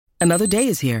Another day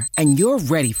is here, and you're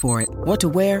ready for it. What to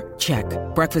wear? Check.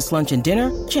 Breakfast, lunch, and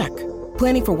dinner? Check.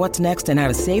 Planning for what's next and how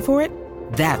to save for it?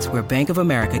 That's where Bank of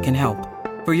America can help.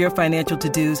 For your financial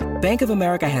to-dos, Bank of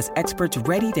America has experts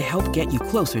ready to help get you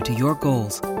closer to your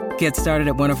goals. Get started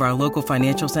at one of our local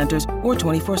financial centers or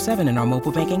 24/7 in our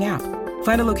mobile banking app.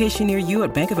 Find a location near you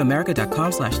at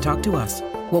bankofamerica.com/talktous.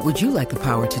 What would you like the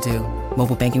power to do?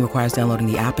 Mobile banking requires downloading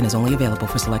the app and is only available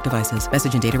for select devices.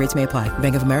 Message and data rates may apply.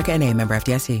 Bank of America N.A., member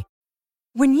FDIC.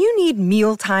 When you need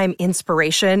mealtime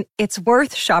inspiration, it's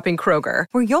worth shopping Kroger,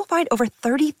 where you'll find over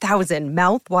 30,000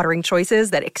 mouth-watering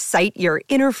choices that excite your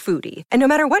inner foodie. And no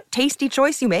matter what tasty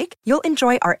choice you make, you'll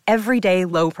enjoy our everyday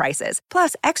low prices,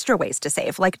 plus extra ways to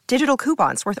save, like digital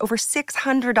coupons worth over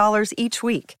 $600 each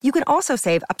week. You can also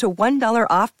save up to $1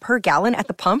 off per gallon at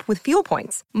the pump with fuel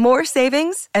points. More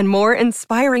savings and more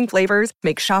inspiring flavors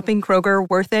make shopping Kroger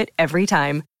worth it every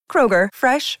time. Kroger,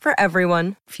 fresh for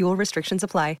everyone. Fuel restrictions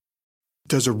apply.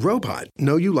 Does a robot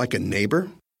know you like a neighbor?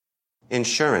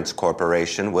 Insurance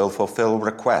Corporation will fulfill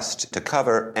requests to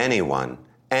cover anyone,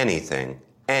 anything,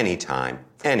 anytime,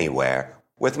 anywhere,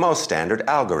 with most standard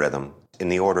algorithm. In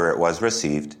the order it was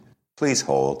received, please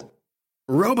hold.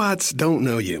 Robots don't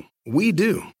know you. We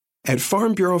do. At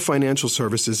Farm Bureau Financial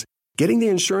Services, getting the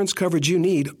insurance coverage you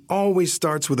need always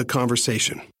starts with a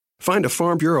conversation. Find a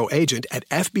Farm Bureau agent at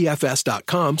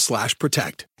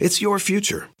fbfs.com/protect. It's your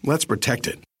future. Let's protect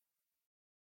it.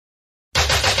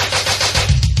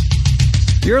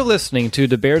 You're listening to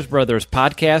the Bears Brothers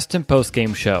podcast and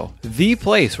postgame show, the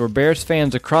place where Bears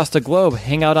fans across the globe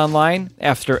hang out online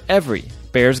after every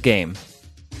Bears game.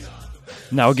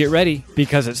 Now get ready,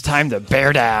 because it's time to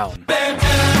bear down. Bear down!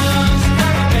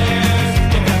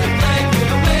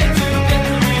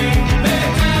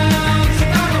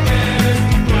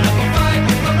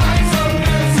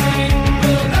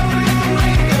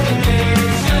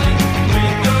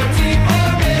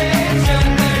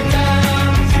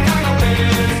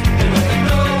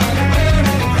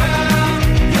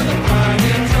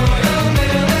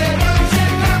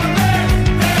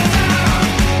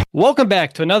 Welcome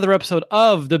back to another episode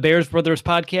of the Bears Brothers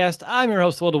podcast. I'm your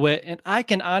host, Will DeWitt, and I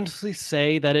can honestly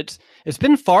say that it's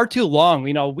been far too long.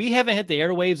 You know, we haven't hit the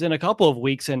airwaves in a couple of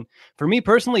weeks, and for me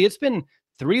personally, it's been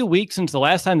 3 weeks since the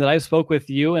last time that I spoke with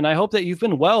you, and I hope that you've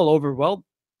been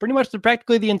pretty much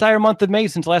practically the entire month of May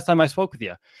since the last time I spoke with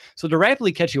you. So to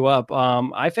rapidly catch you up,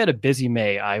 I've had a busy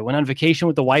May. I went on vacation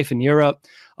with the wife in Europe.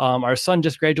 Our son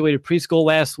just graduated preschool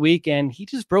last week, and he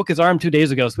just broke his arm 2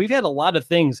 days ago. So we've had a lot of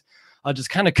things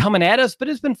just kind of coming at us, but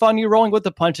it's been fun. You're rolling with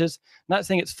the punches. Not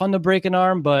saying it's fun to break an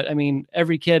arm, but I mean,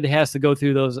 every kid has to go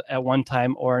through those at one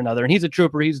time or another. And he's a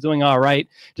trooper. He's doing all right.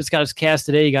 Just got his cast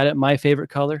today. He got it in my favorite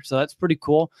color. So that's pretty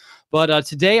cool. But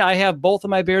today I have both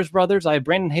of my Bears brothers. I have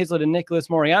Brandon Hazlett and Nicholas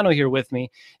Moriano here with me.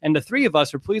 And the three of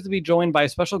us are pleased to be joined by a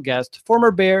special guest,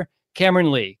 former Bear,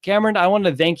 Cameron Lee. Cameron, I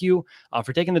wanted to thank you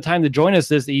for taking the time to join us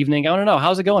this evening. I want to know,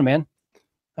 how's it going, man?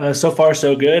 So far,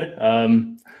 so good.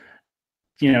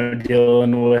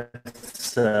 Dealing with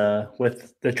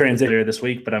the transition this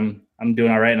week, but I'm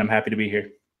doing all right, and I'm happy to be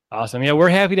here. Awesome. Yeah, we're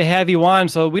happy to have you on.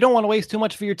 So we don't want to waste too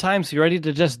much of your time. So you ready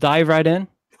to just dive right in?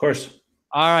 Of course.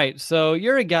 All right. So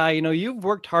you're a guy, you've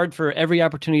worked hard for every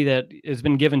opportunity that has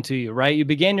been given to you, right? You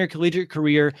began your collegiate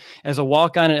career as a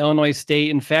walk-on at Illinois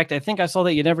State. In fact, I think I saw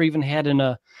that you never even had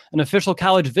an official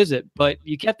college visit, but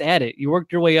you kept at it. You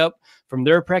worked your way up from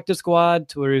their practice squad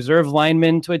to a reserve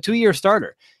lineman to a 2-year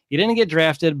starter. You didn't get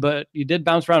drafted, but you did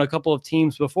bounce around a couple of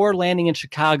teams before landing in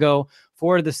Chicago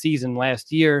for the season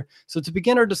last year. So to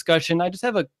begin our discussion, I just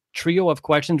have a trio of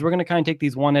questions. We're going to kind of take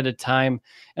these one at a time.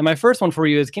 And my first one for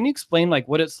you is, can you explain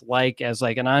what it's like as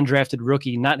an undrafted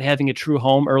rookie, not having a true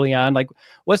home early on?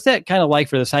 What's that kind of like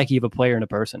for the psyche of a player and a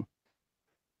person?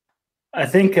 I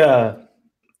think,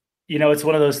 it's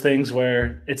one of those things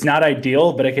where it's not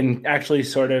ideal, but it can actually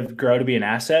sort of grow to be an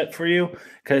asset for you,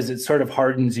 because it sort of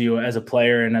hardens you as a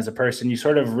player and as a person. You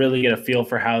sort of really get a feel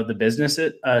for how the business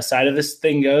side of this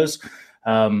thing goes.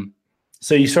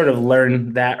 So you sort of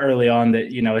learn that early on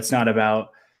that, it's not about,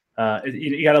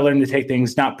 you got to learn to take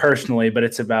things not personally, but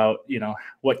it's about,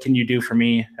 what can you do for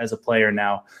me as a player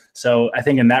now? So I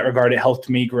think in that regard, it helped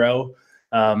me grow.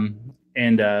 I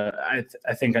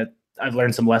think I've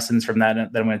learned some lessons from that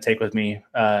I'm going to take with me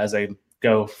as I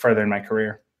go further in my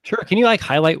career. Sure. Can you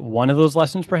highlight one of those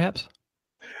lessons perhaps?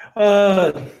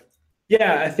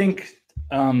 Yeah, I think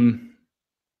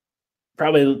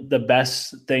probably the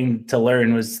best thing to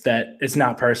learn was that it's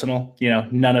not personal.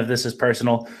 None of this is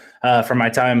personal. From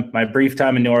my brief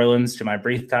time in New Orleans to my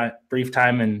brief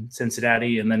time in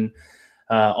Cincinnati, and then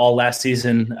all last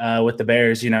season with the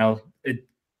Bears, you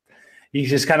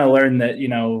just kind of learn that,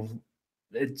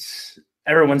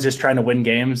 everyone's just trying to win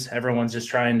games. Everyone's just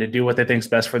trying to do what they think is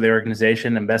best for the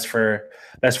organization and best for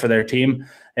their team.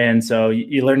 And so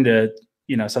you learn to,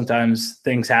 sometimes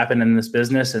things happen in this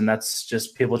business, and that's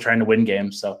just people trying to win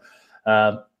games. So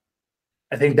I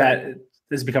think that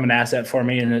has become an asset for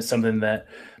me, and it's something that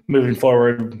moving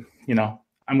forward,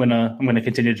 I'm gonna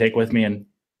continue to take with me and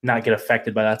not get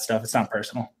affected by that stuff. It's not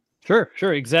personal.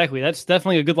 Sure, exactly. That's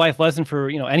definitely a good life lesson for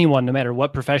anyone, no matter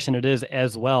what profession it is,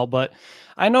 as well. But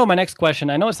I know my next question,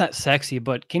 I know it's not sexy,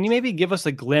 but can you maybe give us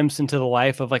a glimpse into the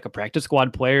life of like a practice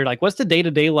squad player? Like, what's the day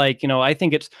to day like? I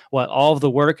think it's all of the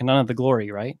work and none of the glory,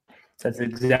 right? That's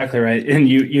exactly right. And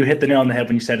you hit the nail on the head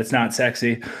when you said it's not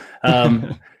sexy.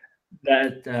 Being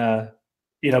on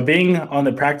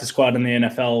the practice squad in the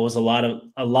NFL was a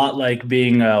lot like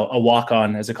being a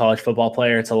walk-on as a college football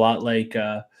player. It's a lot like,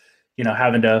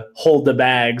 having to hold the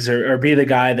bags or be the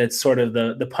guy that's sort of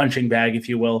the punching bag, if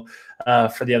you will,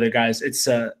 for the other guys. It's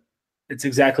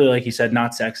exactly like you said,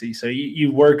 not sexy. So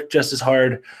you work just as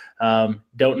hard,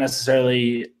 don't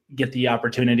necessarily get the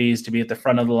opportunities to be at the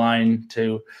front of the line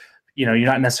to, you're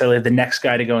not necessarily the next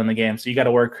guy to go in the game. So you got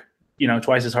to work,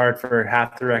 twice as hard for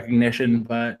half the recognition.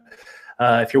 But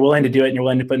if you're willing to do it and you're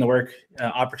willing to put in the work,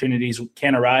 opportunities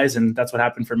can arise. And that's what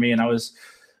happened for me. And I was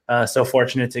so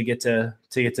fortunate to get to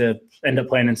end up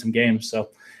playing in some games. So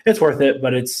it's worth it,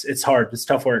 but it's hard. It's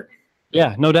tough work.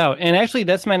 Yeah, no doubt. And actually,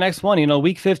 that's my next one.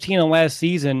 Week 15 of last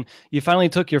season, you finally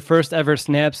took your first ever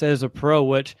snaps as a pro,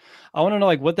 which I want to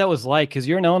know what that was like, because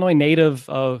you're an Illinois native.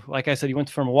 Like I said, you went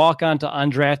from walk-on to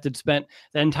undrafted, spent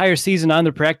the entire season on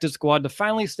the practice squad to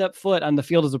finally step foot on the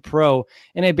field as a pro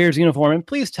in a Bears uniform. And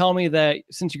please tell me that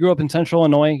since you grew up in Central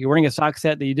Illinois, you're wearing a sock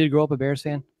set, that you did grow up a Bears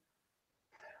fan.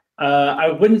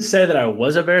 I wouldn't say that I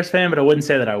was a Bears fan, but I wouldn't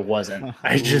say that I wasn't.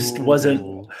 I just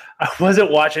wasn't. I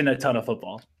wasn't watching a ton of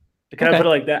football. Can I put it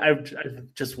like that? I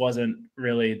just wasn't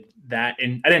really that.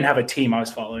 I didn't have a team I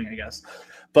was following, I guess.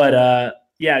 But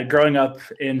growing up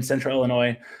in Central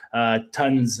Illinois,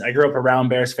 tons. I grew up around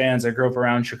Bears fans. I grew up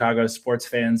around Chicago sports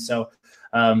fans. So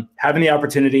having the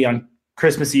opportunity on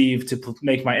Christmas Eve to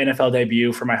make my NFL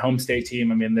debut for my home state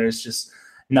team, I mean, there's just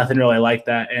nothing really like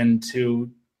that. And to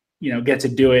get to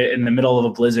do it in the middle of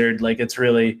a blizzard, like it's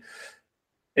really,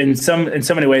 in so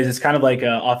many ways, it's kind of like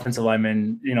an offensive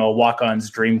lineman, a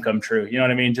walk-on's dream come true. You know what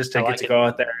I mean? Just to get to go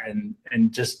out there and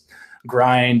just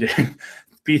grind, and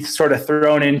be sort of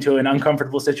thrown into an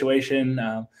uncomfortable situation.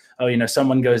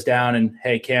 Someone goes down and,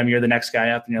 hey, Cam, you're the next guy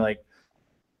up, and you're like,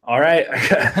 all right,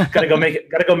 I gotta go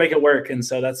make it work. And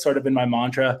so that's sort of been my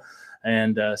mantra.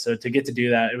 And so to get to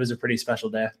do that, it was a pretty special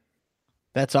day.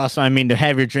 That's awesome. I mean, to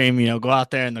have your dream, go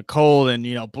out there in the cold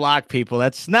and, block people.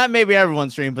 That's not maybe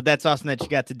everyone's dream, but that's awesome that you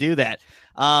got to do that.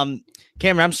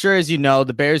 Cameron, I'm sure, as you know,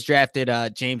 the Bears drafted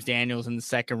James Daniels in the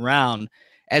second round.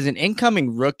 As an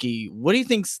incoming rookie, what do you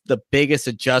think's the biggest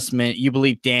adjustment you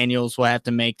believe Daniels will have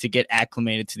to make to get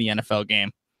acclimated to the NFL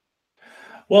game?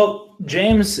 Well,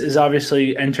 James is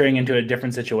obviously entering into a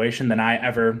different situation than I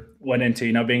ever went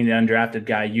into. Being the undrafted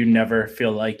guy, you never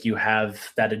feel like you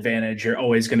have that advantage. You're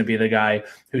always going to be the guy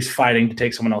who's fighting to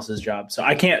take someone else's job. So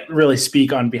I can't really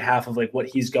speak on behalf of what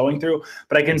he's going through,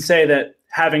 but I can say that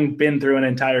having been through an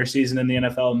entire season in the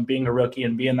NFL and being a rookie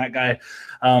and being that guy,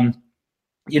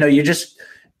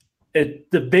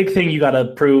 the big thing you got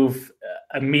to prove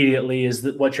immediately is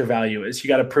that what your value is. You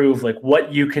got to prove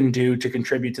what you can do to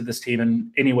contribute to this team in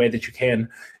any way that you can.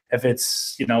 If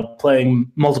it's,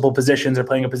 playing multiple positions or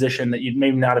playing a position that you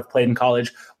maybe not have played in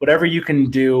college, whatever you can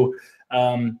do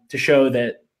to show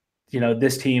that,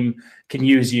 this team can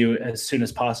use you as soon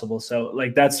as possible. So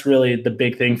that's really the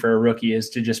big thing for a rookie, is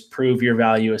to just prove your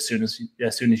value as soon as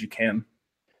you can.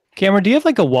 Cameron, do you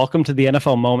have a welcome to the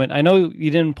NFL moment? I know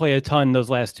you didn't play a ton those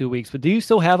last 2 weeks, but do you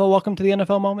still have a welcome to the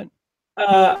NFL moment?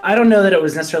 I don't know that it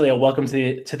was necessarily a welcome to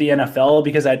the NFL,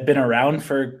 because I'd been around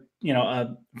for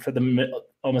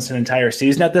almost an entire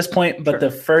season at this point. But the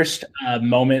first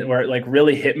moment where it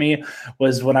really hit me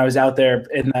was when I was out there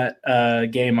in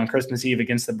that game on Christmas Eve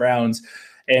against the Browns.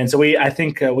 And so I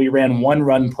think we ran one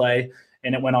run play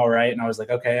and it went all right. And I was like,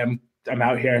 okay, I'm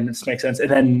out here and this makes sense.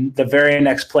 And then the very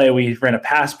next play, we ran a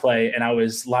pass play and I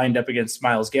was lined up against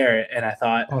Myles Garrett. And I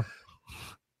thought,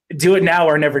 do it now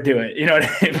or never do it. You know what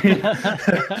I mean?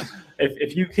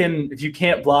 if you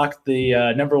can't block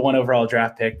the number 1 overall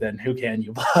draft pick, then who can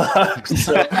you block?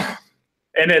 So,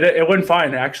 and it went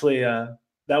fine. Actually,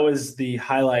 that was the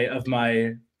highlight of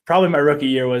probably my rookie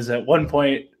year. Was at one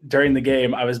point during the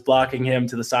game, I was blocking him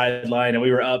to the sideline and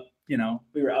we were up a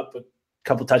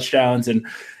couple touchdowns and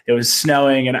it was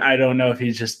snowing. And I don't know if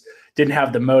he just didn't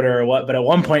have the motor or what, but at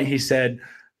one point he said,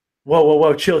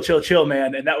 whoa, chill,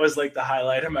 man. And that was like the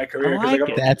highlight of my career.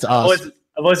 That's awesome.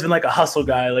 I've always been like a hustle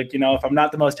guy. Like, if I'm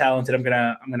not the most talented, I'm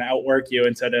gonna outwork you.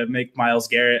 And so to make Myles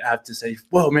Garrett have to say,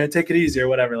 whoa, man, take it easy or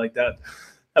whatever like that.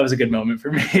 That was a good moment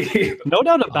for me. No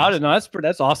doubt about it. No,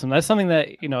 that's awesome. That's something that,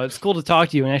 it's cool to talk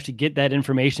to you and actually get that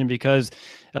information because,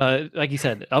 like you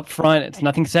said, up front, it's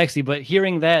nothing sexy, but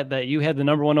hearing that you had the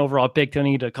number 1 overall pick,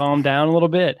 telling you to calm down a little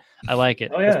bit, I like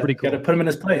it. Oh yeah, that's pretty cool. Got to put him in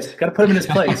his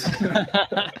place.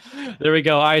 There we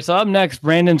go. All right, so up next,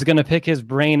 Brandon's going to pick his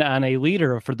brain on a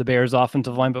leader for the Bears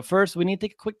offensive line. But first, we need to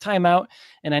take a quick timeout,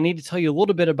 and I need to tell you a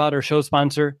little bit about our show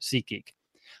sponsor, SeatGeek.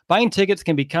 Buying tickets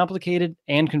can be complicated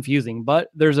and confusing, but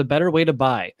there's a better way to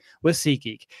buy with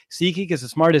SeatGeek. SeatGeek is the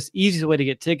smartest, easiest way to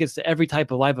get tickets to every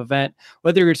type of live event.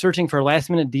 Whether you're searching for a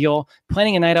last-minute deal,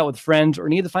 planning a night out with friends, or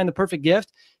need to find the perfect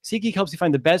gift, SeatGeek helps you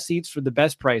find the best seats for the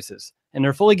best prices, and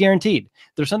they're fully guaranteed.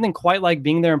 There's something quite like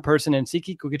being there in person, and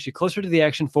SeatGeek will get you closer to the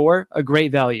action for a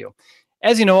great value.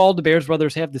 As you know, all the Bears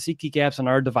brothers have the SeatGeek apps on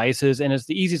our devices, and it's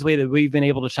the easiest way that we've been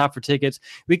able to shop for tickets.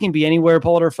 We can be anywhere,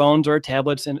 pull out our phones or our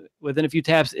tablets, and within a few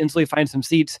taps, instantly find some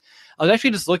seats. I was actually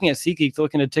just looking at SeatGeek,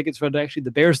 looking at tickets for actually the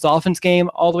Bears-Dolphins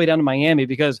game all the way down to Miami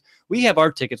because we have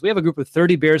our tickets. We have a group of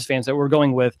 30 Bears fans that we're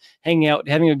going with, hanging out,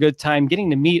 having a good time,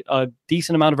 getting to meet a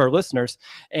decent amount of our listeners,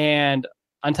 and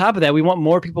on top of that, we want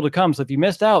more people to come. So if you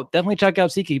missed out, definitely check out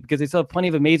SeatGeek because they still have plenty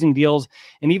of amazing deals.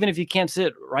 And even if you can't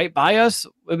sit right by us,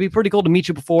 it'd be pretty cool to meet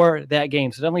you before that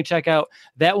game. So definitely check out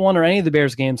that one or any of the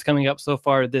Bears games coming up so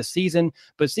far this season.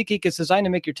 But SeatGeek is designed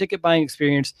to make your ticket buying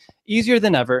experience easier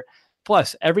than ever.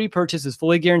 Plus, every purchase is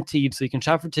fully guaranteed, so you can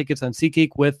shop for tickets on SeatGeek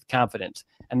with confidence.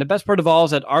 And the best part of all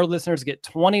is that our listeners get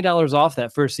 $20 off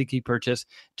that first SeatGeek purchase.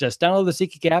 Just download the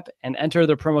SeatGeek app and enter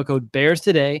the promo code BEARS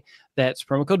today. That's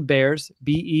promo code BEARS,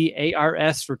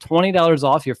 BEARS, for $20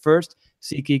 off your first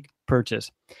SeatGeek purchase.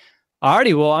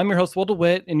 Alrighty, well, I'm your host, Will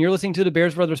DeWitt, and you're listening to the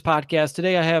Bears Brothers podcast.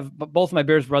 Today, I have both my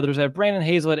Bears brothers. I have Brandon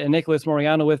Hazlett and Nicholas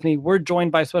Moriano with me. We're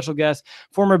joined by special guests,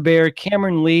 former Bear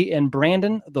Cameron Lee, and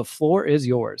Brandon. The floor is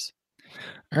yours.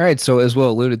 All right. So as Will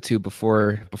alluded to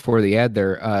before the ad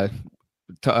there,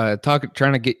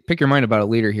 trying to pick your mind about a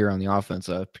leader here on the offense,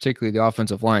 particularly the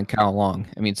offensive line, Kyle Long.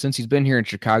 I mean, since he's been here in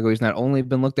Chicago, he's not only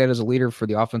been looked at as a leader for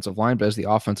the offensive line, but as the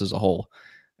offense as a whole.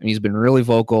 And he's been really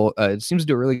vocal. It seems to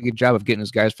do a really good job of getting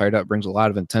his guys fired up, brings a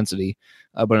lot of intensity.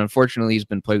 But unfortunately, he's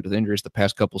been plagued with injuries the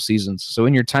past couple seasons. So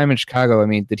in your time in Chicago, I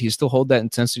mean, did he still hold that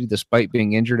intensity despite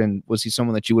being injured? And was he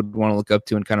someone that you would want to look up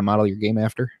to and kind of model your game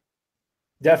after?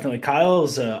 Definitely.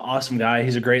 Kyle's an awesome guy.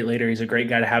 He's a great leader. He's a great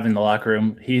guy to have in the locker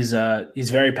room. He's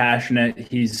very passionate.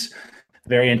 He's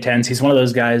very intense. He's one of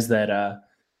those guys that,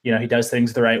 he does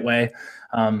things the right way.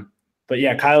 But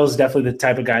yeah, Kyle's definitely the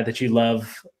type of guy that you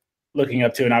love looking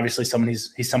up to. And obviously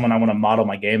he's someone I want to model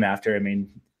my game after. I mean,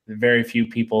 very few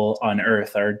people on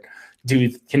earth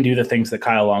can do the things that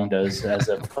Kyle Long does as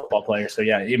a football player. So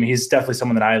yeah, I mean, he's definitely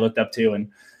someone that I looked up to,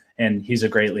 and he's a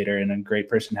great leader and a great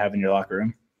person to have in your locker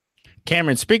room.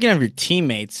 Cameron, speaking of your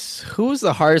teammates, who's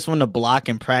the hardest one to block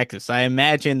in practice? I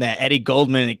imagine that Eddie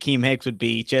Goldman and Akeem Hicks would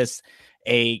be just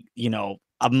a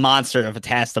monster of a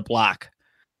task to block.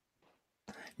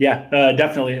 Yeah,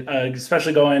 definitely.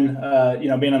 Especially going,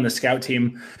 being on the scout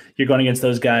team, you're going against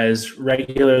those guys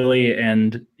regularly,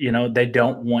 and they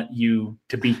don't want you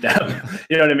to beat them.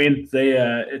 You know what I mean?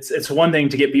 It's one thing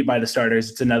to get beat by the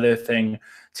starters. It's another thing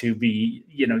to be,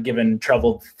 given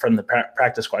trouble from the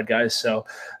practice squad guys. So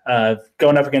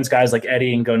going up against guys like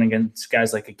Eddie and going against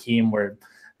guys like Akeem, where it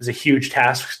was a huge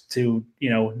task to,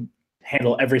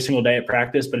 handle every single day at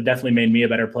practice, but it definitely made me a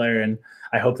better player. And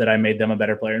I hope that I made them a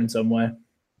better player in some way.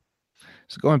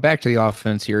 So going back to the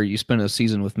offense here, you spent a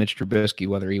season with Mitch Trubisky,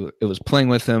 whether it was playing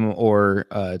with him or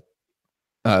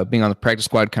being on the practice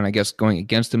squad, kind of, I guess, going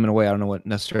against him in a way. I don't know what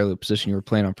necessarily the position you were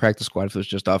playing on practice squad, if it was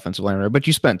just offensive line, but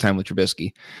you spent time with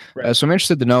Trubisky. Right. So I'm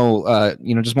interested to know,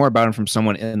 just more about him from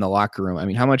someone in the locker room. I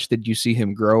mean, how much did you see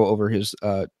him grow over his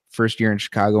first year in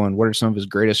Chicago, and what are some of his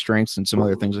greatest strengths and some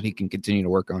other things that he can continue to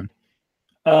work on?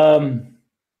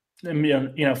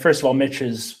 First of all, Mitch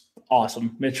is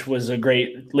awesome. Mitch was a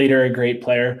great leader, a great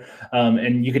player.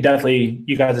 And you got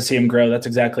to see him grow. That's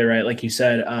exactly right. Like you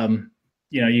said,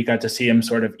 you got to see him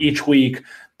sort of each week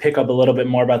pick up a little bit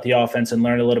more about the offense and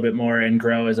learn a little bit more and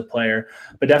grow as a player,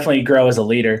 but definitely grow as a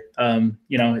leader.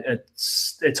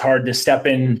 It's hard to step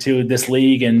into this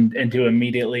league and to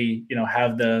immediately,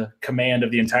 have the command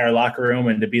of the entire locker room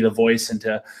and to be the voice and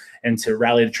to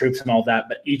rally the troops and all that.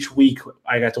 But each week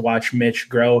I got to watch Mitch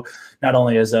grow, not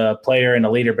only as a player and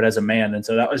a leader, but as a man. And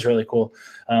so that was really cool.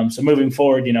 So moving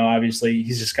forward, obviously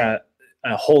he's just got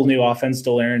a whole new offense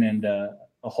to learn and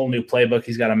a whole new playbook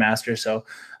he's got to master. So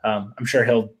I'm sure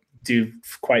he'll do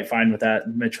quite fine with that.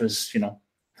 Mitch was,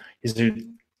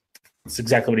 it's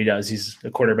exactly what he does. He's a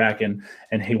quarterback and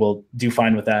he will do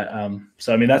fine with that.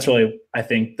 So, I mean, that's really, I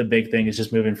think the big thing is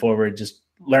just moving forward, just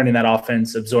learning that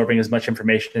offense, absorbing as much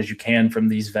information as you can from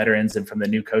these veterans and from the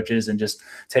new coaches, and just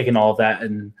taking all of that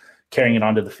and carrying it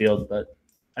onto the field. But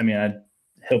I mean,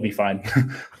 he'll be fine.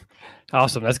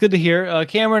 Awesome. That's good to hear.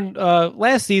 Cameron,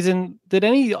 last season, did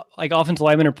any like offensive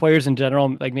linemen or players in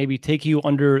general, like maybe take you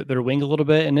under their wing a little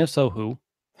bit? And if so, who?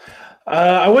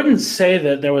 I wouldn't say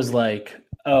that there was like,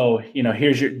 oh,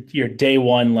 here's your day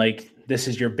one, like this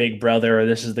is your big brother, or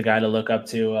this is the guy to look up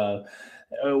to.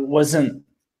 It wasn't,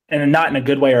 and not in a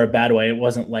good way or a bad way. It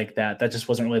wasn't like that. That just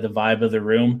wasn't really the vibe of the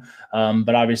room.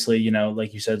 But obviously,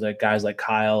 like you said, like guys like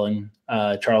Kyle and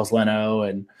Charles Leno,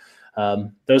 and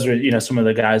those are, some of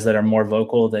the guys that are more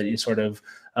vocal that you sort of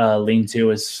lean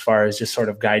to as far as just sort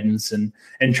of guidance and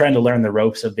trying to learn the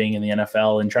ropes of being in the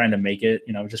NFL and trying to make it,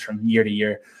 just from year to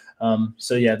year.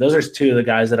 So yeah, those are two of the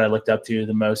guys that I looked up to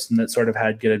the most and that sort of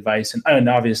had good advice. And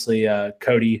obviously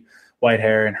Cody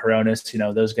Whitehair and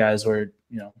Hronis, those guys were,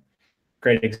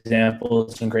 great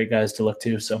examples and great guys to look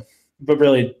to. So, but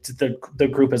really the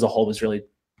group as a whole was really,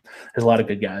 there's a lot of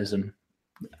good guys and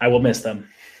I will miss them.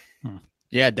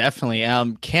 Yeah, definitely.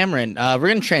 Cameron, we're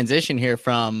going to transition here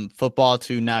from football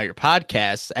to now your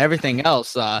podcast, everything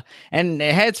else. And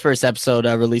it had its first episode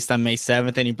released on May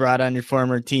 7th, and you brought on your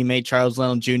former teammate, Charles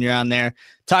Leno Jr. on there,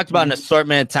 talked about an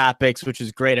assortment of topics, which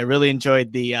was great. I really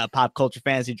enjoyed the pop culture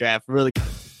fantasy draft. Really.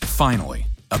 Finally,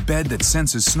 a bed that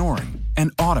senses snoring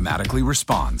and automatically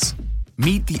responds.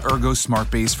 Meet the Ergo Smart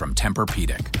Base from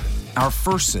Tempur-Pedic, our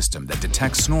first system that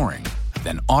detects snoring,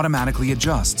 then automatically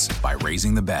adjusts by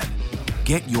raising the bed.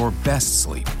 Get your best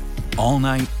sleep all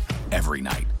night, every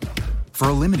night. For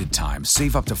a limited time,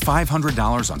 save up to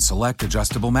 $500 on select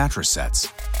adjustable mattress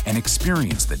sets and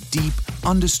experience the deep,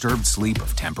 undisturbed sleep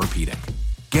of Tempur-Pedic.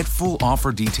 Get full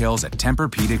offer details at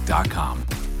TempurPedic.com.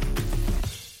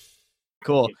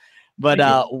 Cool.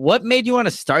 But what made you want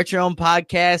to start your own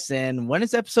podcast, and when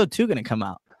is episode 2 going to come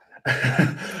out?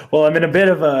 Well, I'm in a bit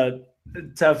of a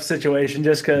tough situation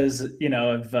just because,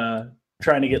 I've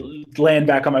trying to land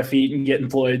back on my feet and get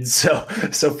employed. So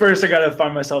first I got to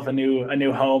find myself a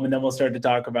new home, and then we'll start to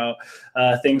talk about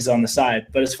things on the side.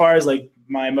 But as far as like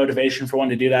my motivation for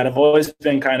wanting to do that, I've always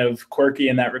been kind of quirky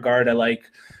in that regard. I like,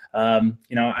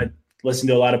 I listen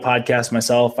to a lot of podcasts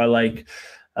myself. I like,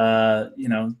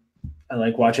 I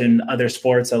like watching other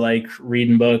sports. I like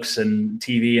reading books and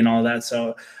TV and all that.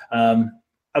 So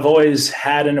I've always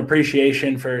had an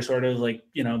appreciation for sort of like,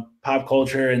 pop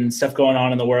culture and stuff going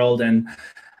on in the world. And,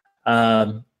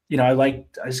 I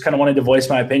just kind of wanted to voice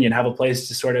my opinion, have a place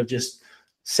to sort of just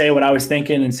say what I was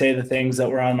thinking and say the things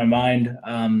that were on my mind.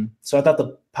 So I thought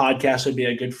the podcast would be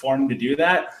a good forum to do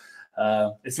that.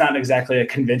 It's not exactly a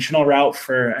conventional route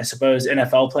for, I suppose,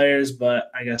 NFL players, but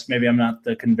I guess maybe I'm not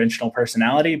the conventional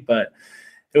personality, but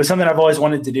it was something I've always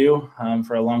wanted to do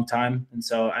for a long time. And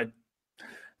so I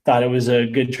thought it was a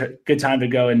good time to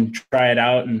go and try it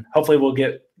out. And hopefully we'll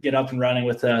get up and running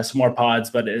with some more pods,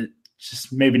 but it's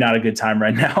just maybe not a good time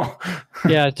right now.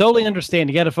 Yeah, I totally understand.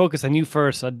 You got to focus on you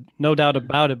first, no doubt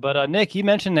about it. But Nick, you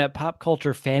mentioned that pop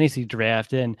culture fantasy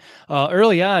draft, and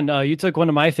early on, you took one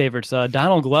of my favorites,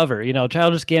 Donald Glover.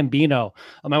 Childish Gambino.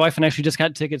 My wife and I actually just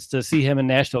got tickets to see him in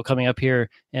Nashville coming up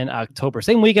here in October,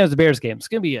 same weekend as the Bears game. It's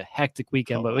gonna be a hectic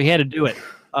weekend, but we had to do it.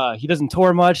 He doesn't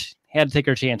tour much. Had to take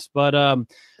our chance. But I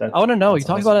want to know. You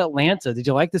talked about Atlanta. Did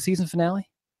you like the season finale?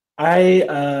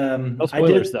 No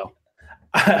spoilers, though.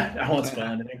 I won't spoil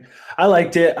anything. I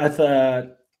liked it.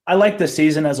 I liked the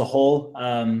season as a whole.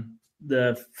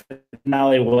 The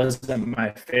finale wasn't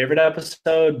my favorite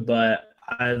episode, but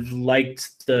I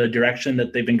liked the direction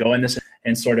that they've been going this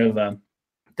and sort of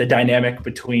the dynamic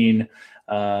between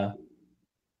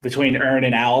Ern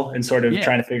and Al and sort of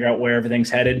trying to figure out where everything's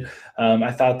headed.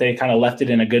 I thought they kind of left it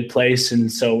in a good place.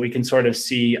 And so we can sort of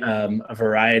see a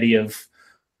variety of,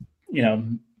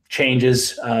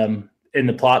 changes in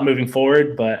the plot moving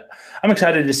forward, but I'm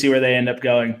excited to see where they end up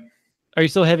going. Are you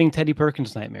still having Teddy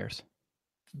Perkins nightmares?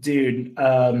 Dude,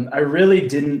 I really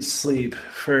didn't sleep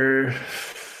I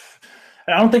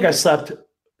don't think I slept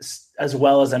as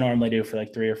well as I normally do for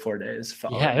like 3 or 4 days.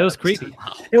 Yeah, it was creepy.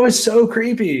 It was so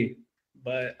creepy.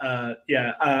 But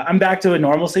I'm back to a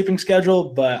normal sleeping schedule,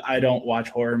 but I don't watch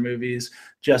horror movies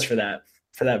just for that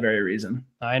for that very reason.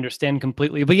 I understand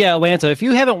completely. But yeah, Atlanta, if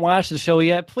you haven't watched the show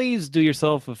yet, please do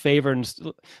yourself a favor and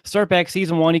start back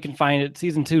season 1. You can find it.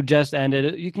 Season 2 just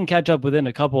ended. You can catch up within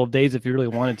a couple of days if you really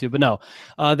wanted to. But no,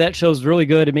 that show's really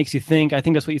good. It makes you think. I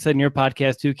think that's what you said in your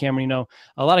podcast too, Cameron. You know,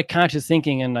 a lot of conscious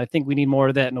thinking, and I think we need more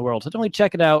of that in the world. So definitely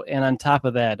check it out. And on top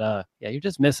of that, yeah, you're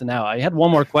just missing out. I had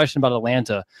one more question about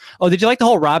Atlanta. Oh, did you like the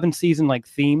whole Robin season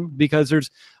theme? Because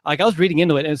there's I was reading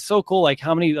into it, and it's so cool.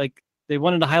 How many they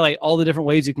wanted to highlight all the different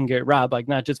ways you can get robbed,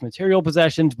 not just material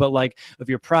possessions, but of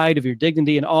your pride, of your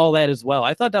dignity, and all that as well.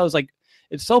 I thought that was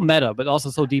it's so meta, but also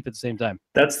so deep at the same time.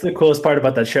 That's the coolest part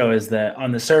about that show is that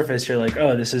on the surface, you're like,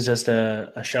 oh, this is just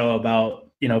a show about,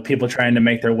 people trying to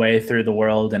make their way through the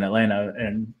world in Atlanta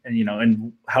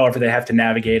and however they have to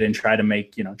navigate and try to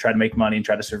make money and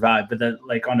try to survive. But then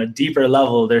on a deeper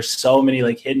level, there's so many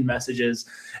hidden messages,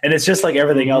 and it's just like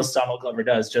everything else Donald Glover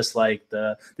does, just like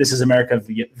the This Is America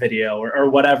video or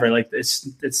whatever. It's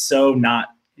so not,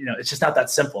 it's just not that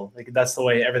simple. That's the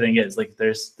way everything is.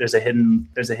 There's a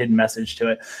hidden message to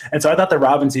it. And so I thought the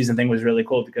Robin season thing was really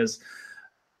cool because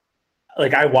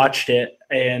I watched it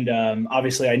and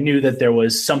obviously I knew that there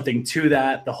was something to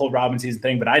that, the whole Robin season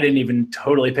thing, but I didn't even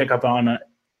totally pick up on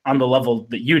the level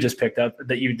that you just picked up,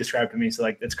 that you described to me. So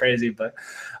it's crazy. But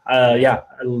yeah,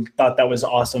 I thought that was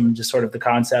awesome. Just sort of the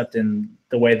concept and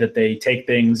the way that they take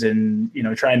things and,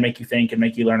 try and make you think and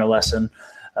make you learn a lesson.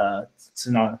 It's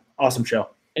an awesome show.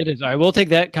 It is. All right, we'll take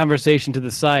that conversation to the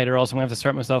side, or else I'm going to have to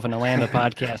start myself an Atlanta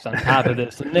podcast on top of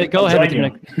this. And Nick, go ahead with your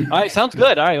next. All right, sounds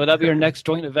good. All right, well, that'll be your next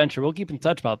joint adventure. We'll keep in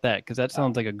touch about that because that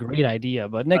sounds like a great idea.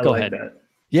 But Nick, go ahead. That.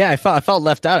 Yeah, I felt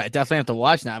left out. I definitely have to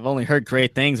watch now. I've only heard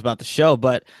great things about the show.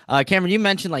 But Cameron, you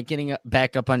mentioned getting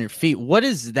back up on your feet. What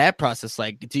is that process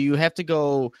like? Do you have to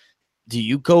go? Do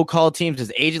you go call teams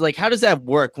as agent? How does that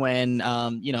work when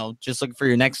just looking for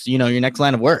your next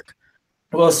line of work?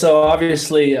 Well, so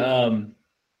obviously.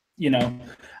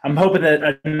 I'm hoping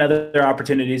that another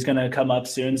opportunity is going to come up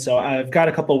soon. So I've got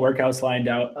a couple of workouts lined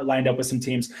up with some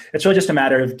teams. It's really just a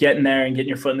matter of getting there and getting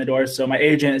your foot in the door. So my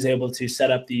agent is able to set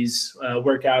up these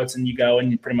workouts, and you go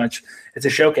and you pretty much, it's a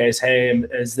showcase. Hey,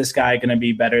 is this guy going to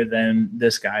be better than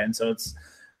this guy? And so it's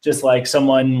just like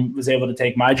someone was able to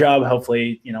take my job.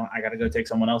 Hopefully, I got to go take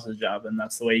someone else's job, and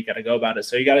that's the way you got to go about it.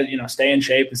 So you got to, stay in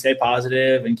shape and stay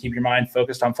positive and keep your mind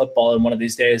focused on football. And one of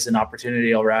these days, an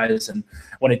opportunity will rise. And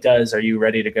when it does, are you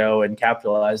ready to go and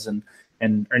capitalize and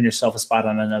earn yourself a spot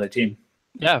on another team?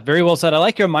 Yeah, very well said. I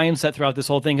like your mindset throughout this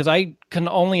whole thing because I can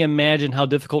only imagine how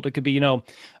difficult it could be.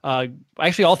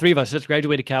 Actually, all three of us just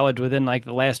graduated college within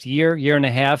the last year and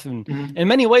a half. And in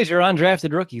many ways, you're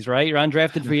undrafted rookies, right? You're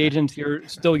undrafted free agents. You're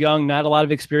still young, not a lot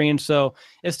of experience. So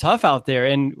it's tough out there.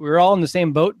 And we're all in the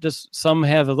same boat. Just some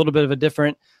have a little bit of a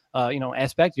different,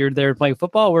 aspect. You're there playing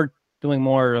football. We're doing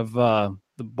more of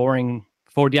the boring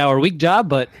 40-hour week job,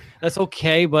 but that's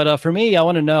okay. But for me, I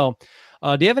want to know,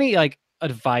 do you have any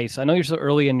advice? I know you're so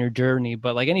early in your journey,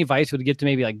 but any advice you would give to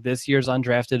maybe this year's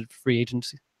undrafted free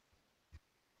agency?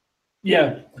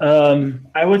 Yeah.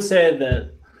 I would say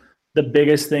that the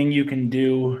biggest thing you can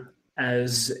do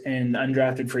as an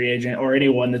undrafted free agent or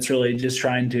anyone that's really just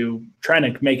trying to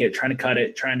make it, trying to cut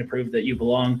it, trying to prove that you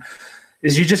belong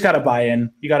is you just got to buy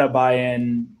in. You got to buy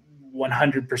in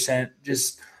 100%,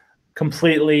 just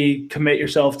completely commit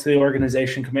yourself to the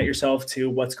organization, commit yourself to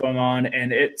what's going on.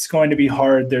 And it's going to be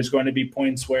hard. There's going to be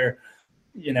points where,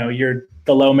 you're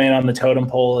the low man on the totem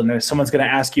pole and someone's going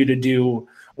to ask you to do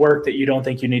work that you don't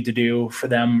think you need to do for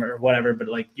them or whatever. But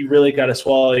you really got to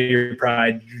swallow your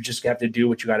pride. You just have to do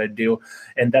what you got to do.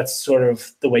 And that's sort of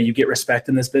the way you get respect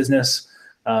in this business.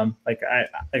 Like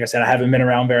I said, I haven't been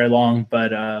around very long,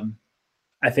 but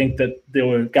I think that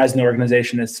the guys in the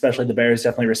organization, especially the Bears,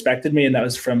 definitely respected me. And that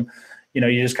was from,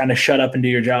 you just kind of shut up and do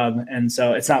your job. And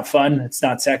so it's not fun. It's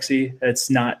not sexy. It's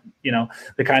not,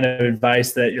 the kind of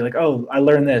advice that you're like, oh, I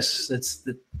learned this.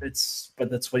 But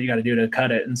that's what you got to do to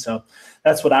cut it. And so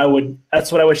that's what I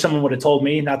wish someone would have told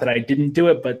me. Not that I didn't do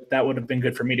it, but that would have been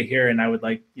good for me to hear. And I would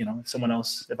like,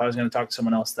 if I was going to talk to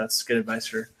someone else, that's good advice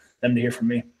for them to hear from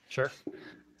me. Sure.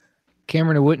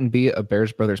 Cameron, it wouldn't be a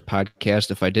Bears Brothers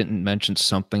podcast if I didn't mention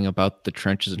something about the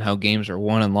trenches and how games are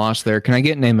won and lost there. Can I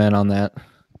get an amen on that?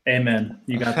 Amen.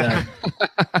 You got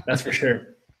that. That's for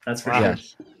sure. That's for sure.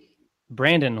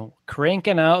 Brandon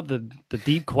cranking out the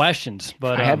deep questions,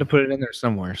 but I had to put it in there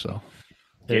somewhere. So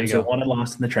there you go. Won and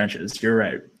lost in the trenches. You're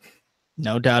right.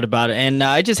 No doubt about it. And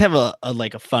I just have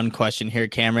a fun question here,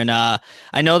 Cameron.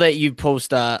 I know that you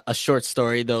post a short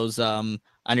story, those on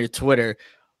your Twitter.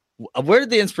 Where did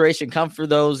the inspiration come for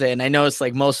those? And I know it's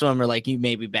most of them are you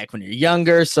maybe back when you're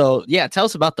younger. So yeah, tell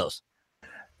us about those.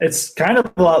 It's kind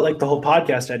of a lot like the whole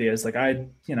podcast idea. Is like I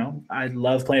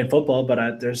love playing football, but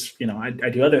I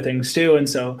do other things too, and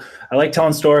so I like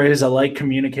telling stories. I like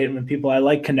communicating with people. I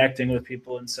like connecting with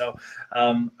people, and so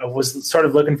I was sort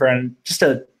of looking for just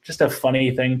a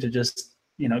funny thing to just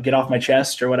get off my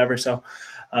chest or whatever. So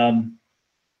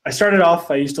I started off.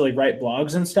 I used to like write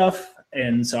blogs and stuff,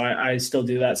 and so I still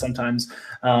do that sometimes.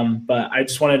 But I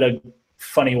just wanted a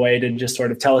funny way to just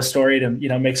sort of tell a story to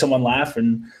make someone laugh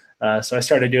and. So I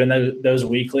started doing those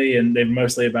weekly, and they're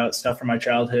mostly about stuff from my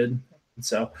childhood. And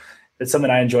so it's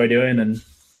something I enjoy doing. And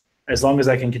as long as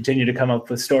I can continue to come up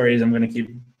with stories, I'm going to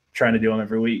keep trying to do them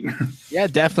every week. Yeah,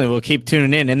 definitely. We'll keep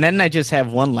tuning in. And then I just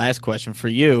have one last question for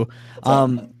you.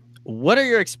 What are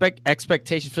your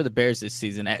expectations for the Bears this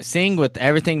season? Seeing with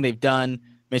everything they've done,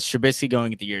 Mitch Trubisky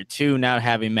going into year 2, now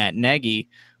having Matt Nagy,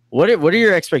 what are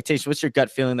your expectations? What's your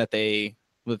gut feeling that they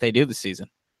do this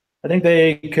season? I think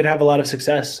they could have a lot of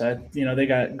success. They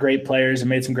got great players and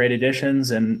made some great additions,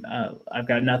 and I've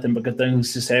got nothing but good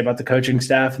things to say about the coaching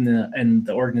staff and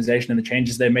the organization and the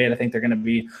changes they made. I think they're going to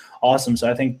be awesome.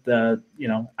 So I think I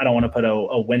don't want to put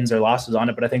a wins or losses on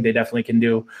it, but I think they definitely can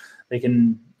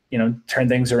turn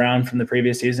things around from the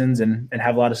previous seasons and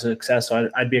have a lot of success. So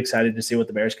I'd be excited to see what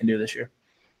the Bears can do this year.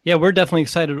 Yeah, we're definitely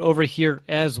excited over here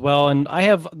as well. And I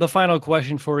have the final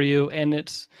question for you, and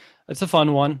it's a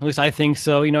fun one. At least I think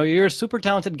so. You're a super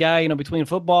talented guy, between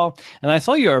football, and I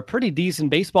saw you're a pretty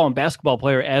decent baseball and basketball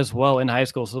player as well in high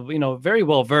school. So, very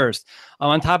well versed.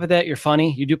 On top of that, you're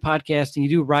funny. You do podcasting, you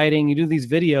do writing, you do these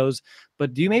videos,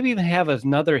 but do you maybe even have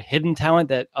another hidden talent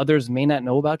that others may not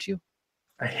know about you?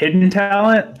 A hidden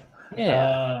talent?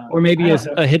 Yeah. Or maybe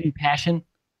a hidden passion?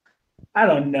 I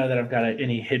don't know that I've got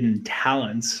any hidden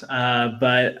talents,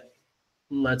 but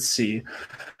let's see.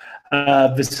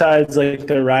 Besides like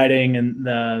the writing and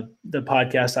the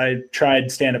podcast, I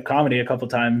tried stand-up comedy a couple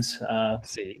times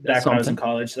back when I was in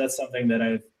college. So that's something that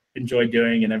I've enjoyed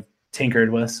doing and I've tinkered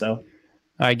with. So,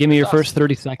 all right, give me your first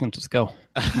 30 seconds. Let's go.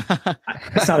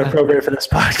 It's not appropriate for this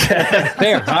podcast.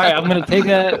 Fair. All right, I'm going to take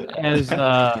that as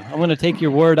I'm going to take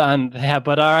your word on that.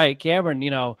 But all right, Cameron,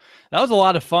 that was a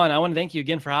lot of fun. I want to thank you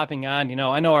again for hopping on.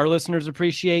 I know our listeners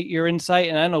appreciate your insight,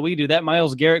 and I know we do. That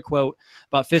Myles Garrett quote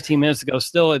about 15 minutes ago,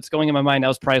 still it's going in my mind. That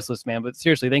was priceless, man. But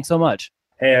seriously, thanks so much.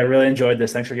 Hey, I really enjoyed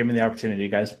this. Thanks for giving me the opportunity,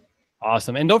 guys.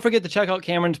 Awesome. And don't forget to check out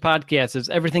Cameron's podcast. It's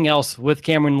Everything Else with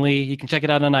Cameron Lee. You can check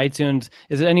it out on iTunes.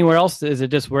 Is it anywhere else? Is it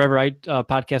just wherever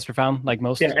podcasts are found, like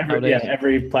most? Yeah,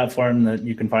 every platform that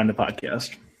you can find the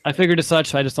podcast. I figured as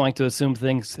such. I just don't like to assume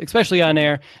things, especially on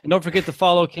air. And don't forget to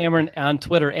follow Cameron on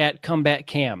Twitter at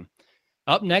ComebackCam.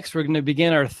 Up next, we're going to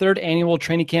begin our 3rd annual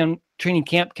training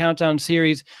camp countdown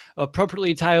series,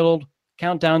 appropriately titled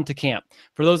Countdown to Camp.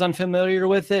 For those unfamiliar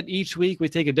with it, each week we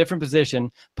take a different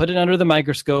position, put it under the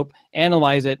microscope,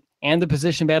 analyze it, and the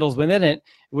position battles within it,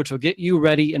 which will get you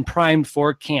ready and primed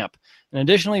for camp. And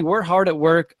additionally, we're hard at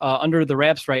work under the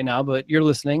wraps right now, but you're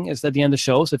listening. It's at the end of the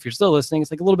show, so if you're still listening, it's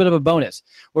like a little bit of a bonus.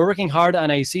 We're working hard on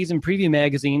a season preview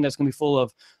magazine that's going to be full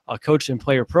of coach and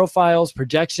player profiles,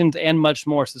 projections, and much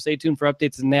more. So stay tuned for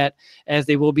updates in that as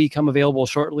they will become available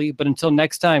shortly. But until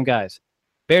next time, guys,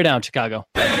 bear down, Chicago.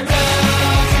 Bear down!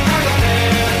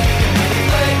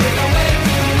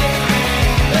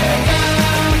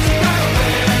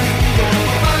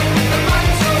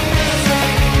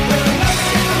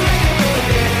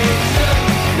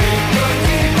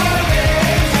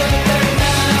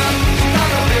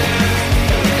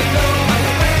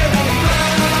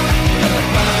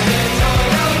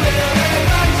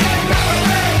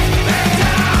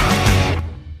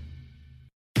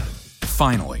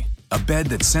 Finally, a bed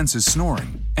that senses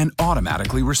snoring and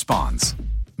automatically responds.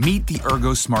 Meet the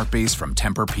Ergo Smart Base from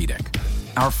Tempur-Pedic,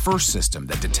 our first system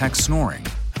that detects snoring,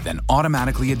 then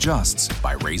automatically adjusts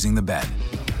by raising the bed.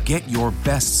 Get your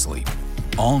best sleep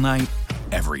all night,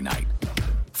 every night.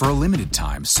 For a limited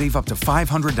time, save up to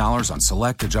 $500 on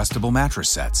select adjustable mattress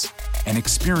sets and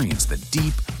experience the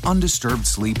deep, undisturbed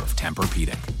sleep of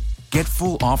Tempur-Pedic. Get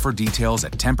full offer details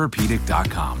at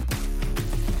TempurPedic.com.